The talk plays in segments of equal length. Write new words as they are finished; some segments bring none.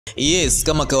Yes,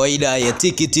 kama kawaida ya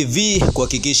Tiki TV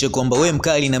kuhakikisha kwamba wewe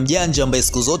mkali na mjanja ambaye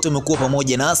siku zote umekuwa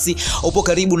pamoja nasi, upo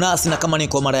karibu nasi, na kama ni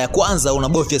kwa mara ya kwanza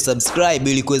unabofya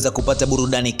subscribe ili kuweza kupata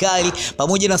burudani kali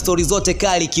pamoja na stories zote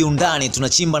kali kiundani.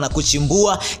 Tunachimba na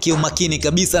kuchimbua kiumakini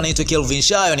kabisa. Naitwa Kelvin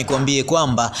Shayo, nikwambie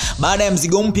kwamba baada ya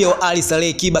mzigo mpya wa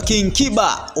Alikiba King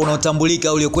Kiba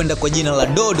unaotambulika uliokwenda kwa jina la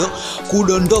Dodo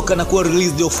kudondoka na kuwa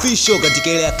released official katika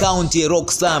ile account ya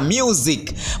Rockstar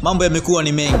Music, mambo yamekuwa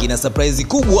ni mengi, na surprise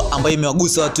kubwa ambayo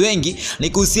imewagusa watu wengi ni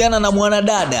kuhusiana na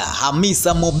mwanadada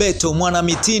Hamisa Mobetto, mwana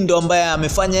mitindo ambaye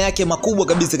amefanya yake makubwa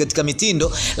kabisa katika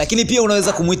mitindo, lakini pia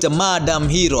unaweza kumuita Madam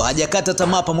Hero. Hajakata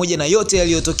tamaa pamoja na yote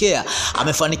yaliyotokea,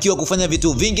 amefanikiwa kufanya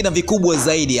vitu vingi na vikubwa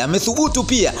zaidi. Amethubutu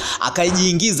pia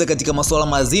akajiingiza katika masuala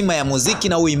mazima ya muziki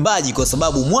na uimbaji, kwa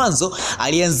sababu mwanzo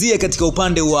alianzia katika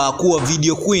upande wa kuwa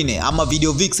video queen ama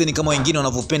video vixen kama wengine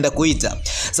wanavyopenda kuita.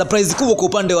 Surprise kubwa kwa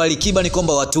upande wa Alikiba ni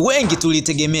kwamba watu wengi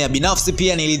tulitegemea, binafsi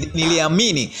pia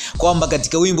niliamini kwamba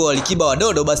katika wimbo wa Alikiba wa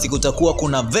Dodo basi kutakuwa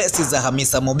kuna verses za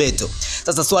Hamisa Mobetto.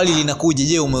 Sasa swali linakuja,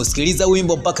 je, umeusikiliza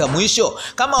wimbo mpaka mwisho?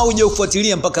 Kama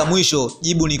hujaufuatilia mpaka mwisho,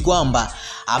 jibu ni kwamba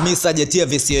Hamisa hajatia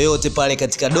verse yoyote pale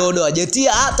katika Dodo,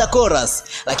 hajatia hata chorus.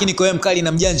 Lakini kwa wewe mkali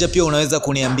na mjanja pia unaweza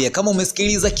kuniambia kama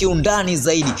umesikiliza kiundani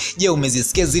zaidi, je,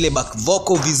 umezisikia zile back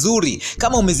vocal vizuri?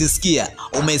 Kama umezisikia,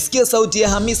 umesikia sauti ya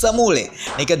Hamisa mule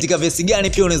ni katika verse gani?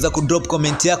 Pia unaweza kudrop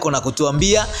comment yako na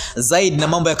kutuambia zaidi, na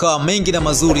mambo yakawa mengi na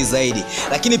mazuri zaidi.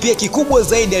 Lakini pia kikubwa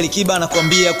zaidi, Alikiba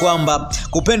anakuambia kwamba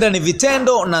kupenda ni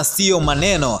vitendo na sio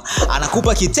maneno.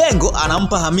 Anakupa kitengo,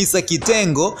 anampa Hamisa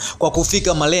kitengo kwa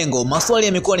kufika malengo. Maswali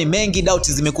yamekuwa ni mengi,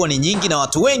 doubts zimekuwa ni nyingi, na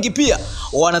watu wengi pia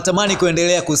wanatamani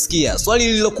kuendelea kusikia. Swali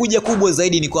lililokuja kubwa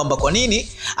zaidi ni kwamba kwa nini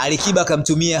Alikiba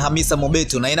akamtumia Hamisa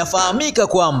Mobetto, na inafahamika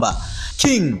kwamba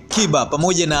King Kiba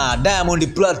pamoja na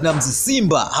Diamond Platnumz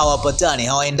Simba hawapatani,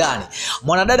 hawaendani.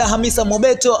 Mwanadada Hamisa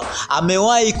Mobetto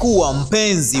amewahi kuwa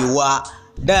mpenzi wa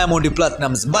Diamond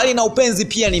Platnumz, bali na upenzi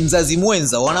pia ni mzazi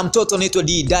mwenza. Wana mtoto anaitwa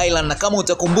Dylan, na kama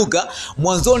utakumbuka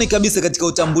mwanzoni kabisa katika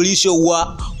utambulisho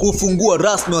wa kufungua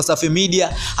rasmi wa Safi Media,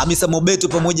 Hamisa Mobetto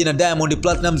pamoja na Diamond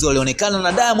Platnumz walionekana,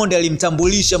 na Diamond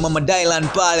alimtambulisha mama Dylan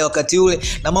pale wakati ule,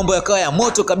 na mambo yakawa ya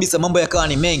moto kabisa, mambo yakawa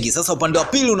ni mengi. Sasa upande wa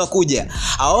pili unakuja,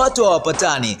 hawa watu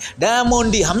hawapatani.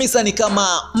 Diamond, Hamisa ni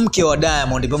kama mke wa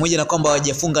Diamond, pamoja na kwamba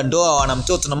hawajafunga ndoa, wana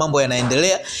mtoto na mambo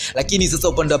yanaendelea. Lakini sasa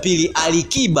upande wa pili,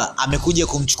 Alikiba amekuja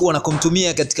kumchukua na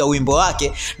kumtumia katika wimbo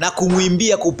wake na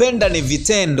kumwimbia kupenda ni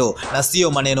vitendo na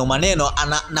sio maneno.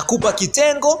 Nakupa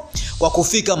kitengo kwa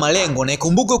kufika malengo. Na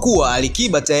ikumbuke kuwa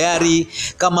Alikiba tayari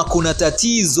kama kuna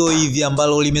tatizo hivi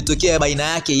ambalo limetokea baina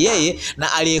yake yeye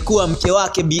na aliyekuwa mke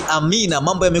wake Bi Amina,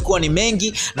 mambo yamekuwa ni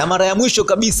mengi, na mara ya mwisho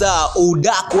kabisa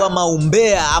udaku ama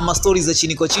umbea ama stories za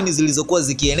chini kwa chini zilizokuwa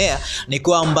zikienea ni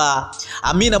kwamba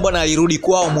Amina bwana alirudi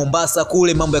kwao Mombasa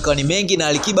kule, mambo yakawa ni mengi, na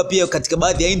Alikiba pia katika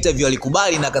baadhi ya interview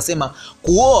alikubali na akasema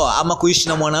kuoa ama kuishi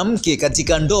na mwanamke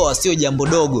katika ndoa sio jambo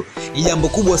dogo, ni jambo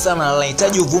kubwa sana,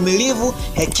 linahitaji uvumilivu,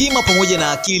 hekima pamoja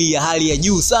na akili ya hali ya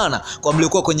juu sana. Kwa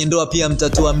mliokuwa kwenye ndoa pia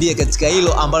mtatuambia katika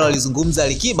hilo ambalo alizungumza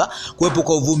Alikiba, kuwepo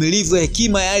kwa uvumilivu,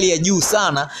 hekima ya hali ya juu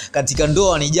sana katika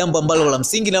ndoa ni jambo ambalo la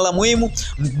msingi na la muhimu.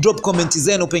 Drop comment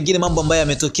zenu, pengine mambo ambayo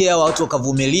yametokea watu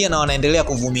wakavumilia na wanaendelea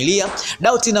kuvumilia.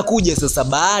 Doubt inakuja sasa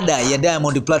baada ya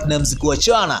Diamond Platnumz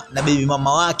kuachana na baby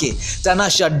mama wake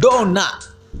Tanasha Donna.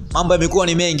 Mambo yamekuwa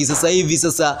ni mengi sasa hivi.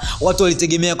 Sasa watu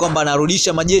walitegemea kwamba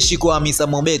anarudisha majeshi kwa Hamisa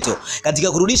Mobetto.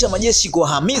 Katika kurudisha majeshi kwa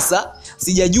Hamisa,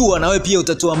 sijajua na wewe pia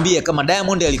utatuambia kama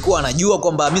Diamond alikuwa anajua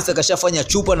kwamba Hamisa kashafanya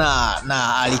chupa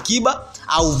na Alikiba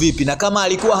au vipi, na kama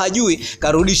alikuwa hajui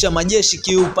karudisha majeshi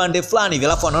kiupande fulani hivi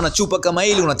alafu anaona chupa kama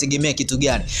hili, unategemea kitu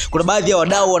gani? Kuna baadhi ya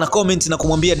wadau wana comment na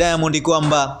kumwambia Diamond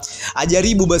kwamba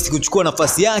ajaribu basi kuchukua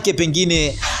nafasi yake,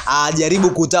 pengine ajaribu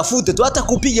kutafuta tu hata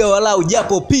kupiga walau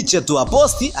japo picha tu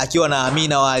aposti akiwa na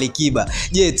Amina wa Alikiba.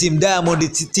 Je, team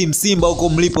Diamond, team Simba huko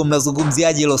mlipo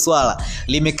mnazungumziaje hilo swala?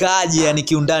 Limekaaje yani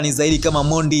kiundani zaidi, kama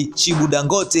Mondi Chibu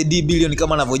Dangote D Billion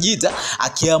kama anavyojiita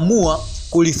akiamua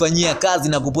kulifanyia kazi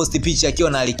na kuposti picha akiwa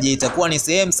na Alikiba, itakuwa ni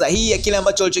sehemu sahihi ya kile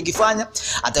ambacho alichokifanya?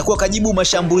 Atakuwa kajibu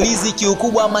mashambulizi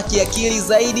kiukubwa ama kiakili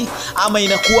zaidi, ama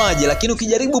inakuwaje? Lakini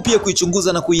ukijaribu pia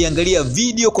kuichunguza na kuiangalia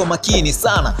video kwa makini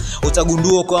sana,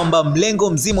 utagundua kwamba mlengo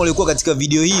mzima ulikuwa katika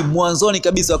video hii mwanzoni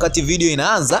kabisa, wakati video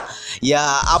inaanza ya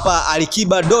hapa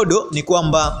Alikiba Dodo, ni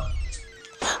kwamba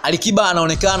Alikiba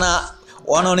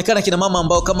wanaonekana kina mama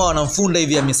ambao kama wanamfunda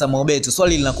hivi Hamisa Mobetto.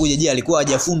 Swali linakuja, je, alikuwa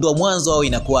hajafundwa mwanzo au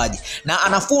inakuaje? Na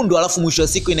anafundwa alafu mwisho wa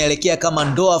siku inaelekea kama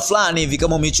ndoa fulani hivi,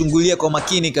 kama umechungulia kwa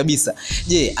makini kabisa.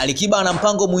 Je, Alikiba ana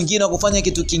mpango mwingine wa kufanya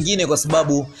kitu kingine? Kwa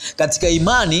sababu katika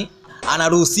imani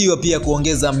anaruhusiwa pia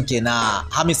kuongeza mke, na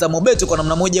Hamisa Mobetto kwa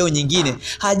namna moja au nyingine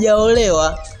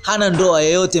hajaolewa, hana ndoa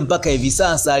yoyote mpaka hivi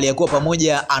sasa, aliyakuwa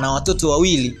pamoja ana watoto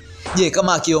wawili. Je,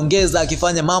 kama akiongeza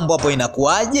akifanya mambo hapo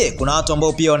inakuaje? Kuna watu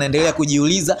ambao pia wanaendelea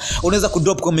kujiuliza. Unaweza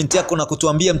kudrop comment yako na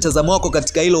kutuambia mtazamo wako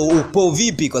katika hilo, upo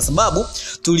vipi? Kwa sababu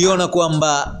tuliona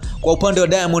kwamba kwa upande wa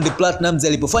Diamond Platnumz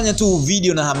alipofanya tu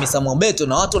video na Hamisa Mobetto,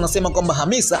 na watu wanasema kwamba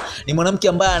Hamisa ni mwanamke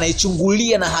ambaye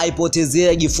anaichungulia na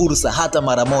haipotezeagi fursa hata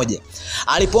mara moja.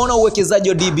 Alipoona uwekezaji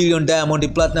wa D billion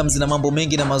Diamond Platnumz na mambo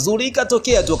mengi na mazuri,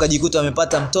 ikatokea tu akajikuta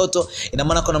amepata mtoto. Ina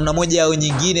maana kwa namna moja au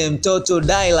nyingine mtoto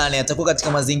Dylan atakuwa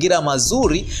katika mazingira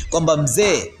mazuri, kwamba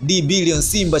mzee D billion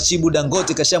Simba Chibu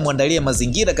Dangote kashamwandalia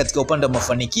mazingira katika upande wa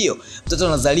mafanikio. Mtoto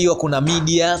anazaliwa, kuna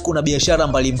media, kuna biashara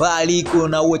mbalimbali,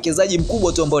 kuna uwekezaji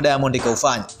mkubwa tu ambao Diamond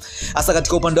kaufanya. Hasa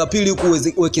katika upande wa pili huku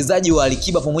uwekezaji wa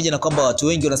Alikiba, pamoja na kwamba watu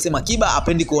wengi wanasema Kiba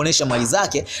hapendi kuonesha mali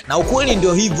zake, na ukweli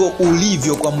ndio hivyo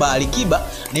ulivyo, kwamba Alikiba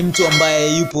ni mtu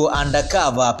ambaye yupo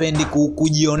undercover, hapendi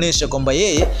kujionesha kwamba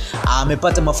yeye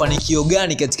amepata mafanikio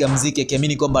gani katika muziki,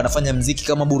 akiamini kwamba anafanya muziki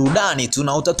kama burudani tu.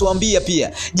 Na utatuambia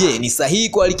pia, je, ni sahihi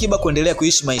kwa Alikiba kuendelea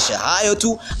kuishi maisha hayo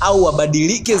tu, au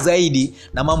abadilike zaidi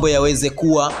na mambo yaweze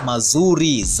kuwa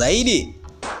mazuri zaidi?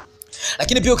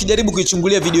 Lakini pia ukijaribu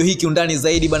kuichungulia video hii kiundani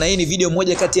zaidi bana, hii ni video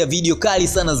moja kati ya video kali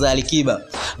sana za Alikiba.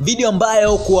 Video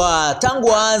ambayo kwa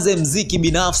tangu aanze mziki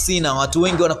binafsi, na watu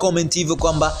wengi wana comment hivyo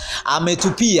kwamba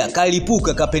ametupia,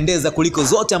 kalipuka, kapendeza kuliko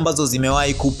zote ambazo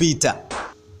zimewahi kupita.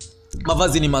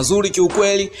 Mavazi ni mazuri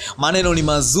kiukweli, maneno ni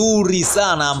mazuri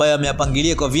sana ambayo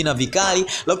ameyapangilia kwa vina vikali,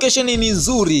 location ni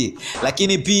nzuri,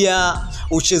 lakini pia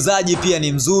uchezaji pia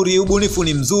ni mzuri, ubunifu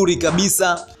ni mzuri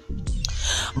kabisa.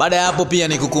 Baada ya hapo pia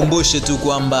nikukumbushe tu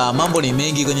kwamba mambo ni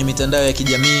mengi kwenye mitandao ya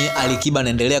kijamii. Alikiba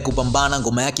anaendelea kupambana,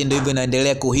 ngoma yake ndio hivyo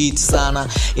inaendelea kuhit sana,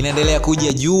 inaendelea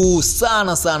kuja juu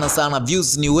sana,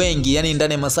 views ni wengi, yani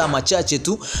ndani ya masaa machache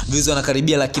tu views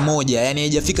wanakaribia 100,000, yani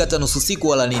haijafika hata nusu siku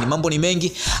wala nini. Mambo ni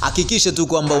mengi, hakikisha tu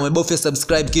kwamba umebofya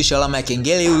subscribe kisha alama ya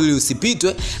kengele ili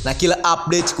usipitwe na kila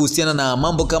update kuhusiana na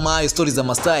mambo kama hayo, stories za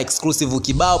mastaa, exclusive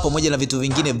kibao, pamoja na vitu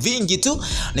vingine vingi tu.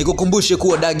 Nikukumbushe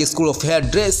kuwa Dag School of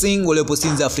Hairdressing waliopo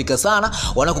Sinza Afrika sana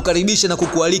wanakukaribisha na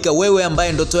kukualika wewe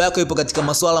ambaye ndoto yako ipo katika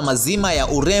masuala mazima ya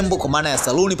urembo, kwa maana ya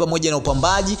saluni pamoja na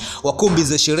upambaji wa kumbi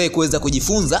za sherehe, kuweza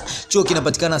kujifunza. Chuo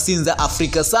kinapatikana Sinza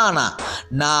Afrika sana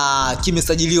na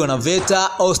kimesajiliwa na VETA,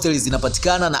 hostels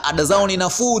zinapatikana na ada zao ni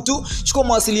nafuu tu. Chukua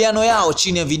mawasiliano yao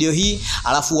chini ya video hii,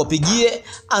 alafu wapigie,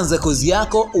 anza kozi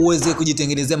yako uweze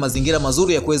kujitengenezea mazingira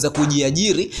mazuri ya kuweza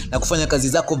kujiajiri na kufanya kazi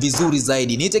zako vizuri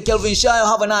zaidi. Niite Kelvin Shayo,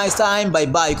 have a nice time, bye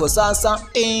bye kwa sasa.